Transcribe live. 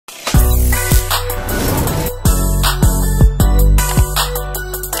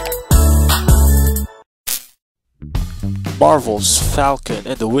Marvel's Falcon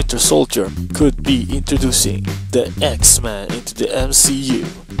and the Winter Soldier could be introducing the X-Men into the MCU,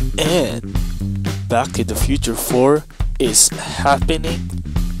 and Back to the Future 4 is happening.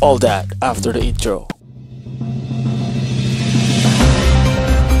 All that after the intro.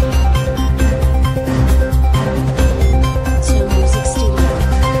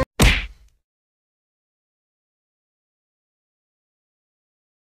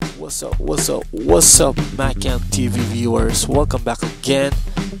 What's up MacamTV viewers, welcome back again.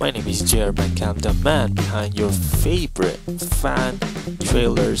 My name is JR Macam, the man behind your favorite fan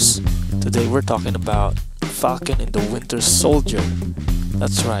trailers. Today we're talking about Falcon and the Winter Soldier.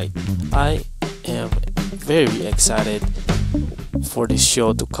 That's right, I am very excited for this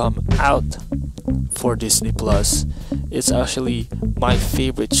show to come out for Disney Plus. It's actually my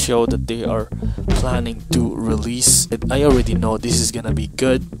favorite show that they are planning to release. And I already know this is gonna be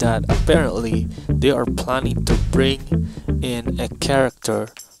good, that apparently they are planning to bring in a character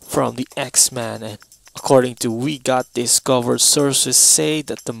from the X-Men, and according to We Got Discovered, sources say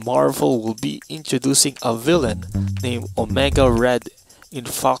that the Marvel will be introducing a villain named Omega Red in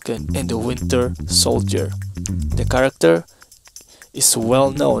Falcon and the Winter Soldier. The character is a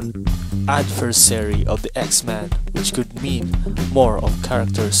well-known adversary of the X-Men, which could mean more of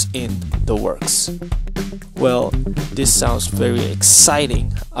characters in the works. Well, this sounds very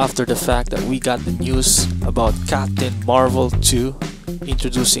exciting after the fact that we got the news about Captain Marvel 2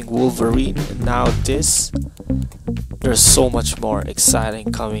 introducing Wolverine, and now this. There's so much more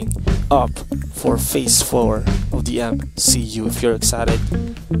exciting coming up for Phase 4 of the MCU. If you're excited,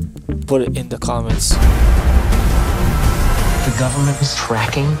 put it in the comments. The government is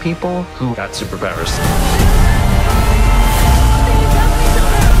tracking people who got superpowers.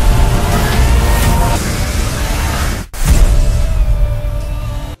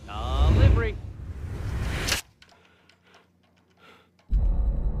 Delivery.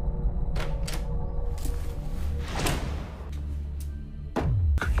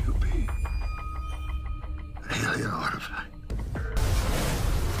 Could you be an alien artifact?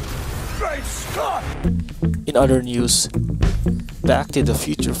 Great Scott! In other news, Back to the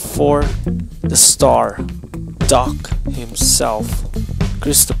Future 4, the star, Doc himself,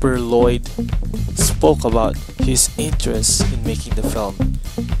 Christopher Lloyd, spoke about his interest in making the film.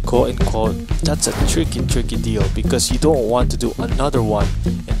 Quote unquote, that's a tricky deal because you don't want to do another one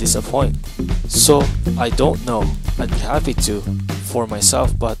and disappoint. So I don't know, I'd be happy to for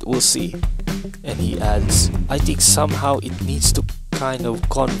myself, but we'll see. And he adds, I think somehow it needs to kind of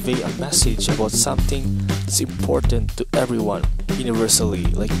convey a message about something that's important to everyone universally,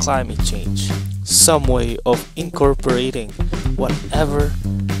 like climate change. Some way of incorporating whatever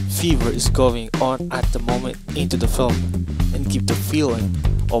fever is going on at the moment into the film and keep the feeling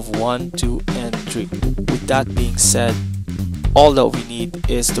of 1, 2, and 3. With that being said, all that we need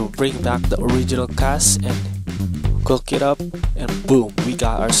is to bring back the original cast and cook it up, and boom, we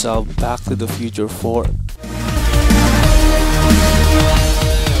got ourselves Back to the Future 4.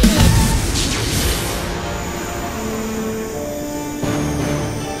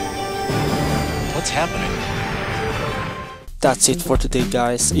 What's happening? That's it for today,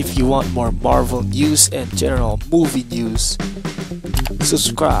 guys. If you want more Marvel news and general movie news,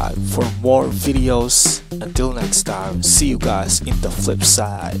 subscribe for more videos. Until next time, see you guys in the flip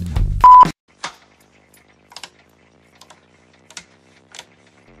side.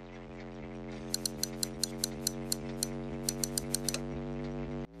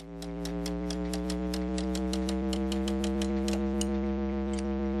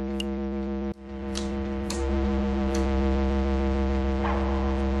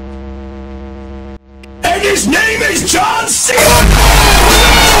 His name is John C.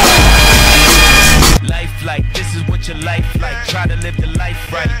 Life like this is what your life like. Try to live the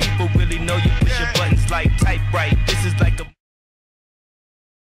life right. People really know you push your buttons like type right. This is like a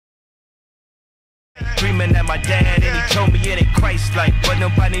dreaming at my dad and he told me it ain't Christ like, but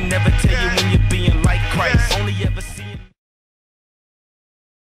nobody never tell you when